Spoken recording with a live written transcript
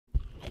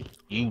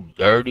You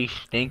dirty,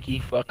 stinky,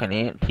 fucking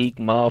antique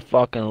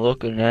motherfucking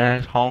looking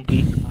ass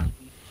honky.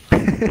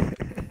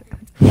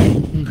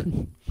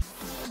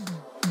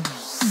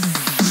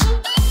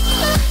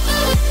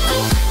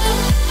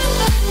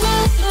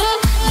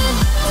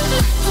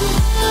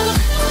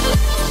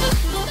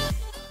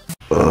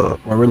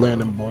 Where we're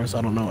landing, boys?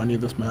 I don't know any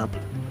of this map.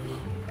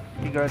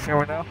 You guys hear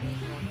me now?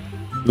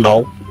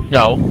 No.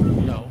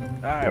 No.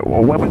 Alright,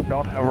 well, women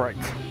don't have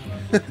rights.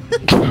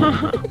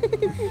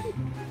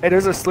 Hey,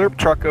 there's a slurp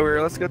truck over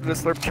here. Let's go to the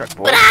slurp truck,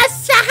 boys.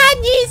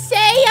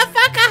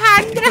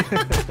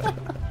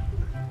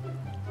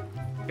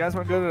 You guys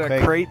want to go to that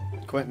Okay. crate?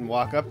 Quentin,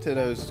 walk up to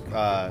those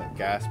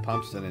gas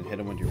pumps and then hit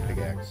them with your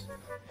pickaxe.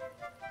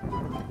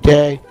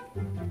 Okay.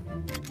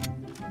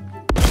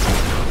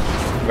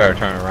 Better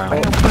turn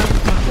around.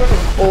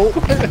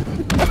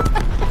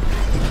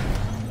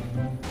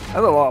 That's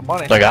a lot of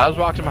money. Like, I was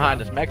walking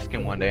behind this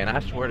Mexican one day, and I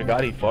swear to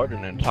God, he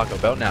farted and a Taco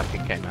Bell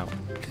napkin came out.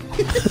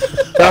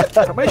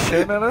 Somebody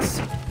shitting at us?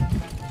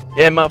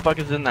 Yeah,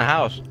 motherfuckers in the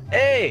house.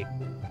 Hey!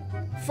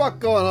 Fuck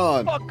going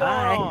on? Fuck going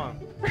on?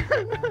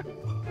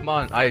 Come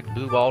on,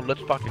 iBlueBald,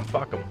 let's fucking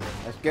fuck him.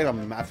 Let's get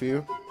him,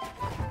 Matthew.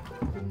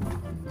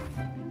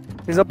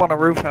 He's up on the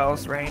roof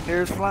house.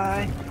 Reindeers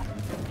fly.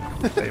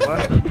 Say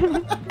what?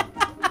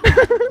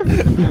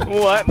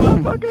 What,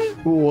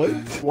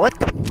 motherfucker? What?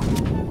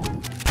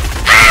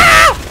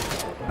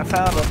 I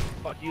found him.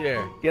 Fuck you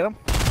there. Get him?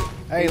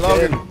 Hey,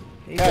 Logan.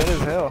 He's dead as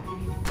hell.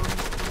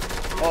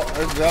 Oh,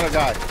 there's the other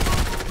guy.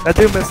 That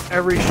dude missed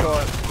every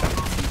shot.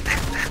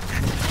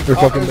 They're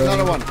Oh, fucking there's down.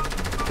 another one.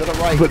 To the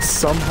right. But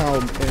somehow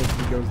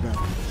Anthony goes down.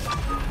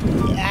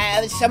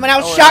 Someone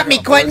else Oh, shot yeah, me,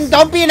 of Quentin. course.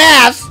 Don't be an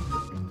ass.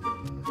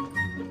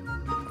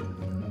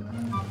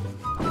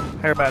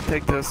 Here, Matt,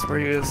 take this. Where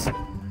he is.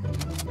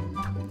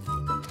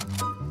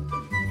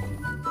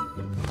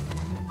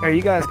 Here,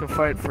 you guys can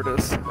fight for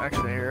this.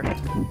 Actually, here.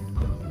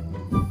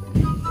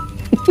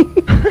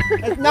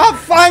 It's not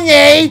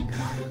funny.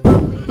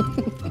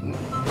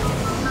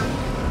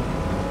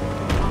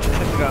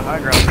 You got high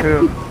ground,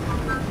 too.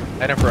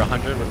 Heading for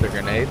 100 with the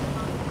grenade.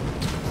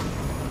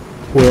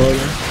 Where are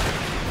they?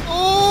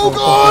 Oh,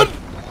 God.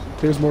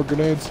 Here's more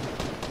grenades.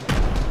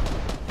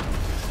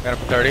 Got him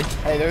for 30.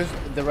 Hey, there's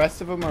the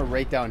rest of them are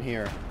right down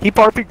here. Keep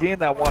RPGing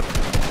that one.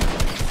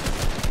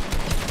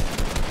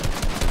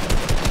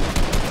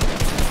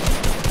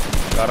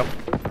 Got him.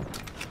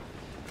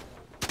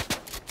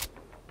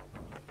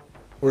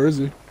 Where is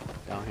he?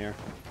 Down here.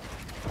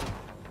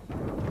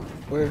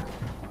 Where?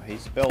 Oh, he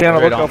spilled. Be on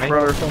the Right lookout on me. for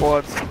other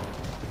squads.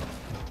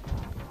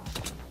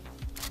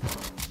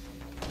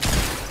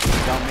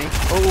 Down me.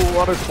 Oh,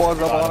 other squads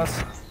up Got on him.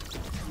 us.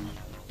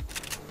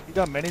 You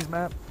got minis,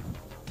 Matt?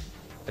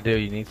 I do,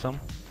 you need some?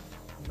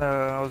 No,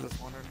 I was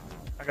just wondering.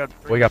 I got.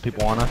 We got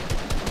people on us.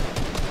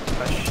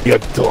 You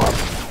got Dorm.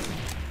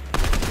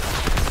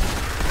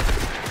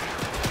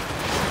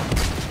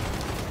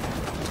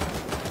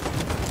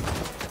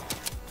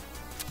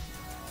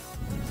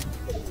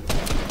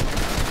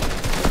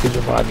 He's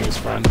reviving his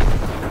friend.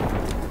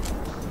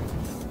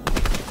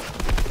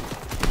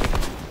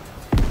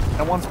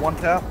 That one's one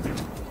tap.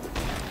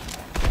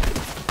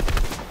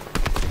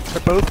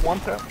 They're both one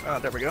tap. Oh,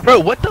 there we go. Bro,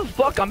 what the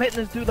fuck? I'm hitting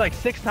this dude like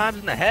 6 times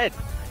in the head.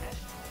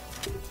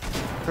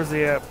 Where's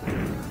the app?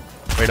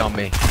 Right on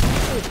me.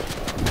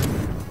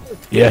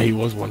 Yeah, he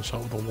was one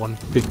shot with a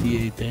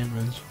 158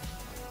 damage.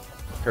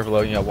 Careful,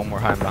 Logan, you got one more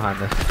hind behind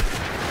this.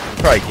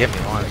 Probably get me,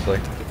 honestly.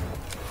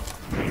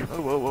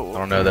 Oh, whoa, whoa, whoa. I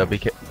don't know,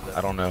 I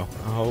don't know.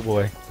 Oh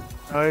boy.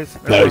 Oh,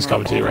 he's No, he's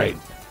coming to you right.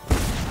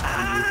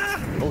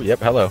 Oh, yep,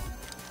 hello.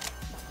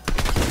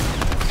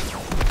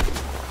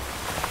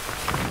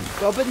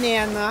 Go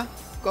banana.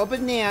 Go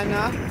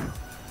banana.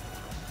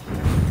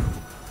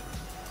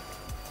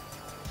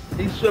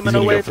 He's He's swimming gonna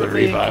away go for the from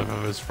me. revive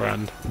of his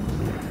friend.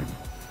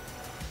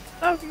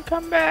 Logan,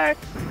 come back.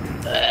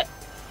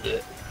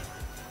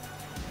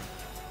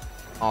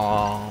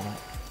 Oh.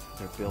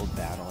 They're build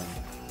battling.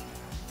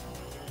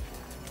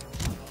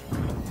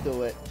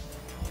 Do it.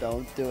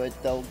 Don't do it.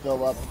 Don't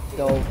go up.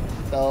 Don't.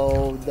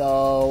 No.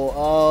 No.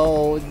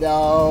 Oh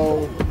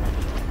no.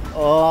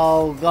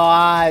 Oh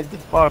God.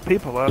 A lot of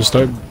people left. Just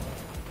start.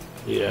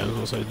 Yeah, I was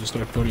gonna say, just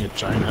start building a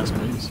giant ass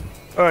base.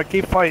 Alright,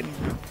 keep fighting.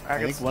 I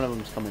think It's one of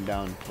them's coming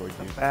down towards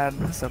you. bad.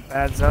 It's a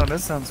bad zone.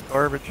 This sounds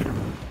garbage.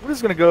 We're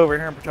just gonna go over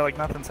here and pretend like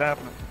nothing's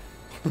happening.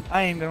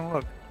 I ain't gonna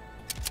look.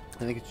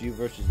 I think it's you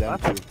versus them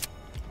What? two.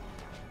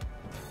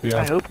 I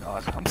Yeah. hope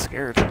not. I'm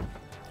scared.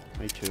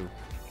 Me too.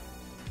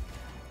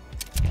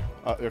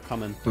 Oh, they're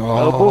coming.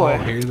 Oh, boy.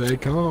 Here they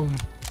come.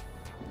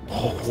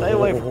 Stay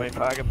away from me,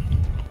 faggot.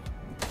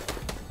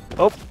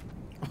 Oh,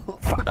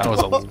 That was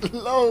a.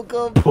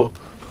 Logan.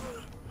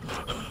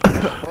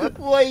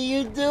 What are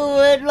you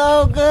doing,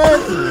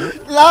 Logan?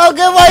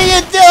 Logan, what are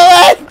you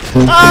doing?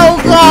 Oh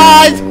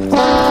God.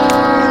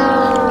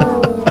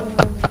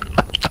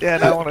 yeah,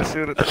 now I want to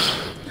shoot it.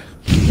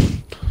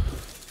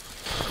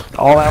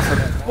 All out for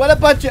that. What a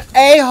bunch of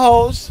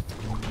a-holes.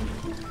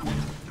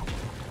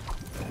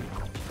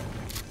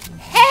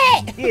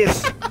 Hey.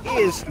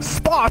 Is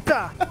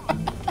Sparta.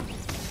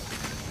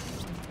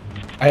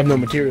 I have no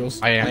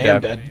materials. I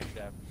am dead.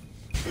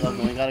 Look,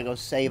 we gotta go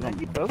save You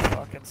him. both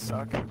fucking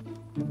suck.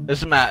 This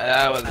is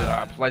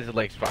my Pleasant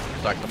Lake's fucking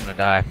sucked. I'm gonna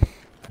die.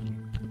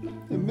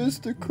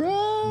 Mr.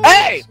 Krabs!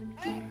 Hey!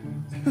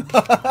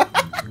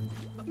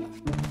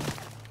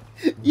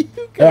 You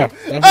go. Yeah,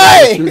 that's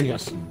Hey! shooting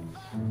us. They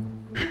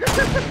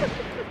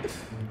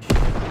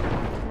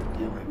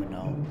don't even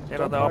know. They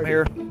don't know I'm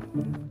here.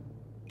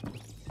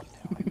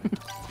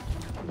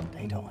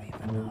 They don't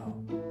even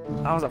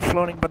know. I was a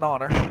floating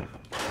banana.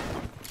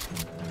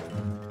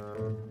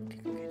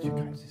 Get your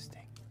guys'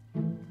 thing.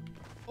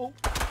 Oh.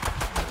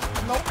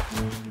 No.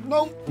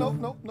 No, no,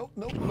 no, no,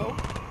 no, no.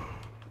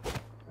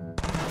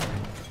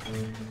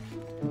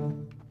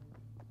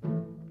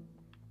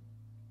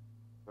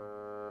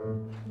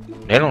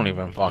 They don't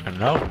even fucking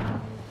know.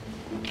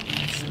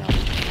 It's not.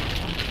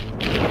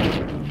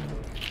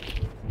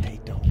 They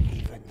don't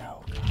even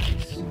know,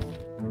 guys.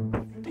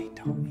 They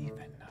don't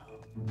even know.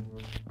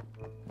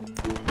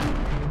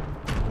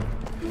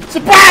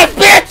 Surprise,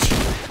 bitch!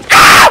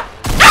 Ah!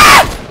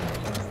 Ah!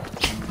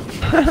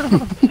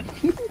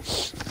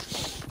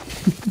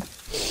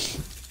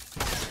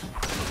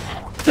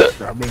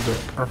 That brings it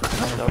perfect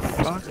time. The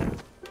fuck?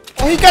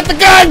 Oh, he got the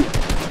gun!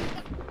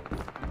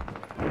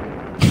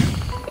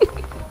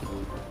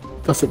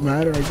 Doesn't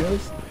matter, I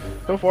guess.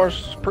 So far,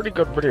 it's a pretty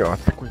good video. I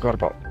think we got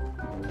about.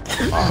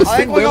 I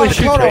think we literally got a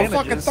shoots total of damages.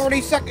 fucking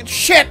 30 seconds.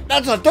 Shit,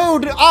 that's a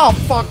dude! Oh,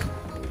 fuck!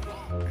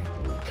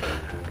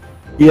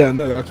 Yeah,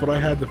 no, that's what I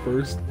had the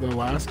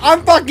last.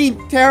 I'm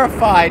fucking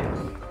terrified.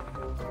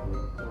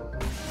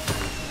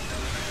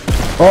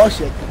 Oh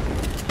shit.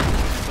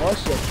 Oh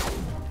shit.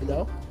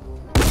 Hello?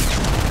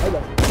 Hello.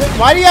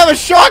 Why do you have a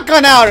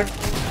shotgun out?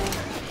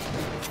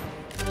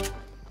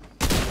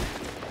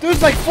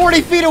 Dude's like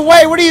 40 feet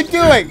away. What are you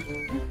doing?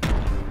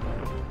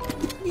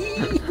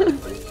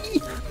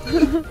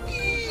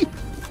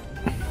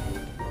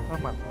 Oh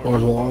my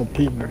There's a lot of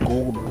people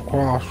going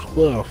across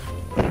cliff.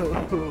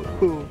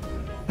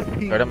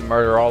 Try to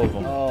murder all of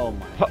them. Oh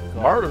my god.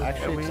 Murder?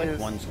 Actually, it's Yeah, like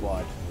one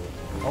squad.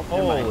 Oh,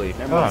 Holy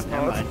never mind. fuck.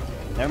 Never mind.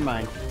 Never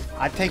mind.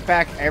 I take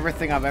back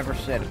everything I've ever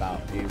said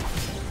about you.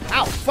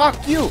 Ow!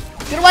 Fuck you!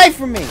 Get away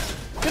from me!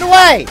 Get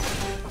away!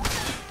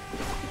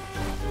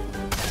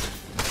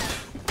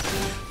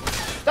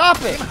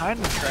 Stop it! behind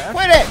the trash.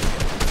 Quit it!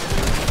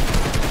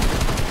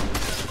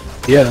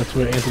 Yeah, that's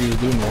what Anthony was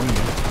doing morning.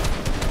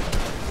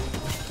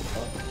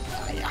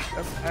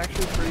 That's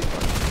actually pretty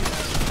funny.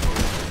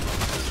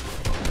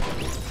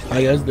 How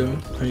you guys doing?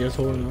 How you guys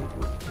holding up?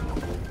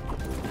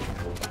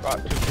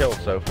 Got 2 kills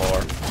so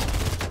far.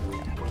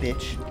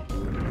 Bitch.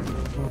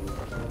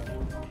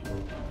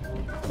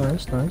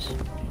 Nice, nice.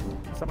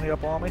 Somebody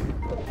up on me.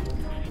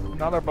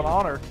 Another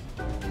banana.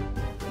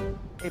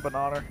 Hey,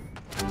 banana.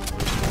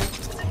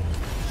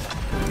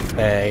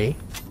 Hey.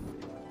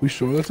 We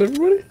sure that's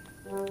everybody?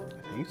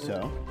 I think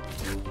so.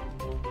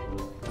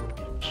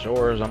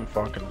 Sure as I'm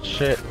fucking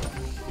shit.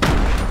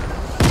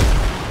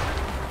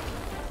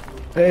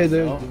 Hey,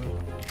 there's Oh.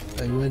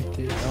 I went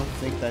there. I don't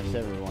think that's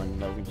everyone.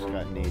 No, we just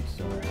got nades,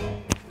 so.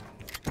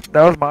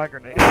 That was my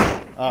grenade.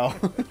 Oh.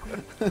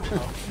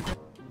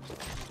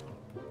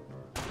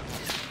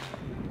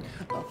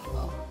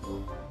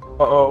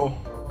 Uh-oh.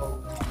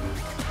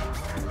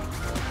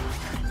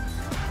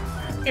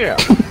 Yeah.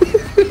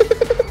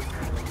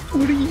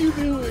 What are you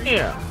doing?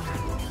 Yeah.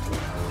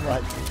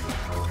 What?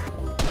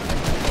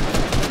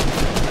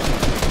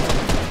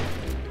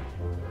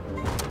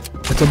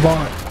 It's a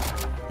bot.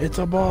 It's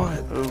a bot.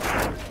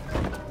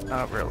 Oof.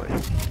 Not really.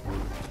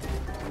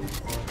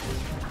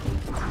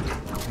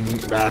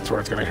 That's where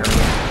it's gonna hurt.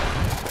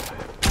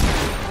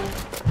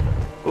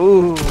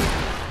 Ooh.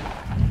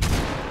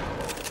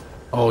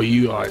 Oh,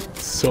 you got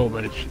so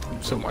much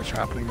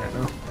happening right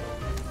now.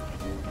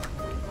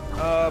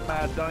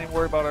 Matt, don't even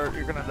worry about it.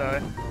 You're gonna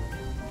die.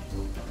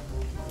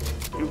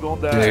 You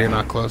gonna Yeah, die. you're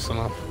not close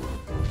enough.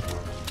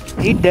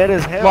 He dead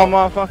as hell. Come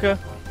on, motherfucker.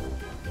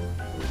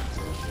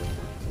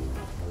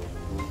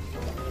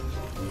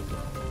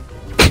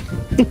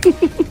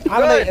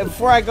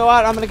 Before I go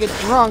out, I'm gonna get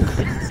drunk.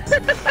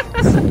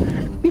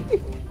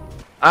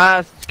 I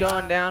was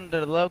going down to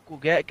the local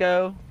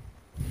get-go.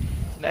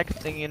 Next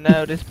thing you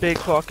know, this big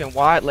fucking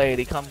white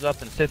lady comes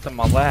up and sits on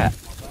my lap.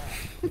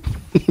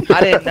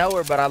 I didn't know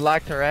her, but I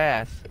liked her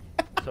ass.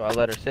 So I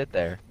let her sit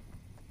there.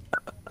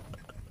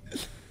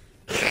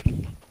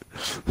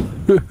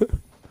 Would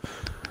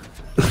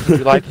you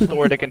like the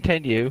story to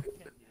continue?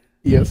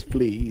 Yes,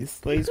 please.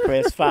 Please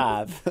press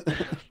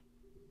 5.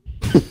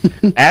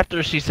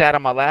 After she sat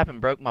on my lap and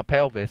broke my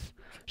pelvis,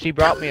 she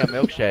brought me a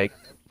milkshake.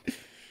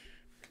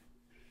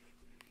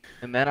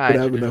 And then I What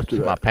happened introduced after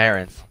her to my that?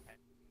 parents.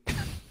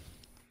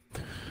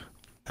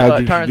 How'd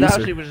It you turns introduce out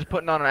her? she was just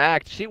putting on an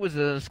act. She was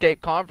an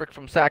escaped convict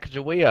from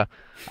Sacagawea.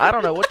 I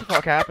don't know what the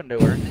fuck happened to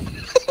her.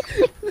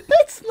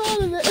 That's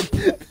not an.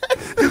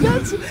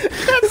 That's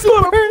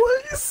not a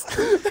place.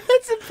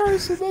 That's a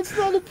person. That's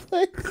not a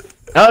place.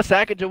 No,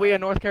 Sacagawea,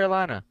 North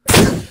Carolina.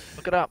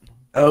 Look it up.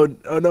 Oh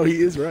no,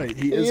 he is right.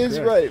 He He is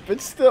correct. right,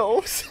 but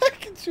still,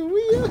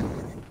 Sacagawea.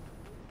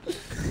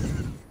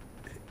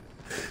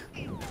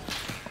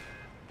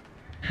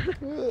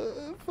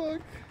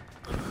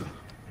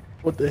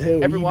 What the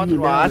hell? Every you once in a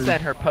doing while, I down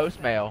send her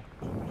post mail.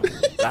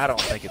 But I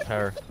don't think it's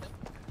her.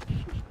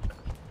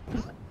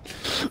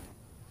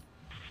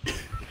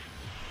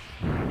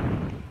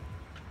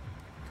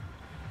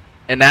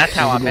 And that's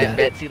how I met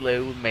Betsy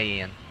Lou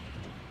Man.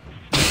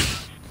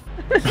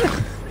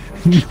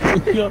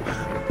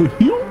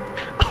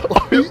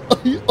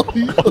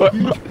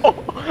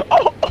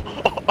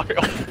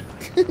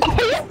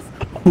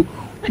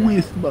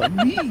 With my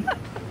meat.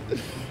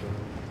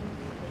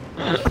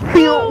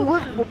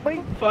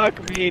 Fuck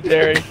me,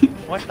 Derry.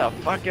 What the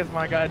fuck is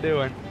my guy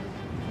doing?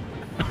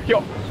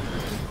 Yo.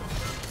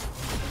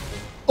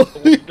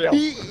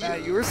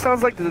 Yours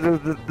sounds like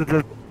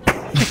the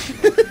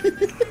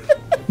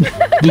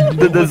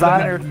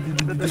designer,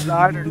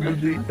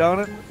 don't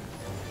it?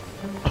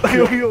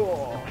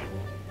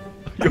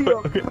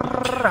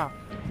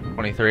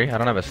 23. I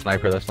don't have a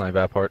sniper. That's not a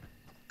bad part.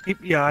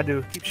 Yeah, I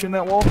do. Keep shooting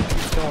that wall. Keep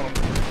killing him.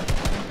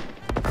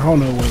 I don't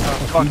know where the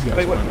fuck Fuck. you Wait,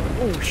 guys what?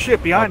 went. Oh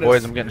shit! Behind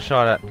Boys, us. I'm getting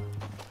shot at.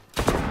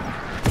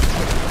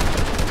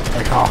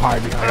 Like how high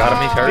behind? I got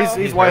him. He's hurt.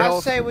 He's white I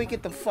house. say we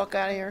get the fuck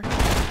out of here.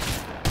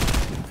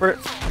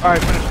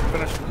 Alright,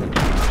 finish.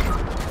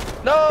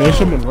 No! Finish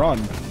him and run.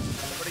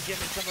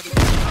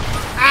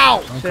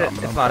 Ow! I'm Shit,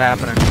 coming, it's I'm not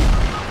happening.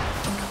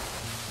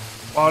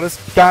 Wow, this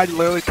guy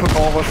literally took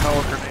all of us out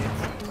with grenades.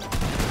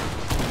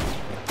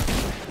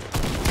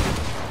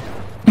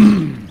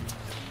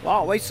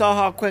 Wow, we saw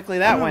how quickly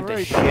that went to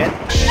right. shit.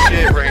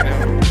 Shit right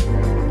now.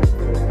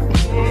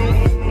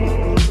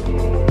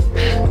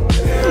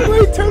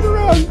 Wait, turn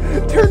around!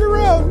 Turn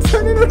around!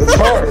 Turn it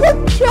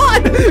around!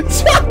 John!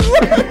 John,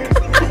 look!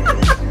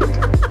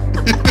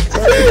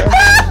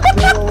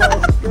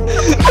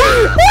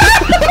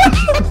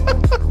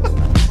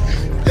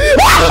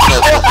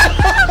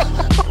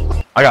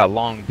 I got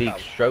long, deep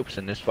strokes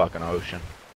in this fucking ocean.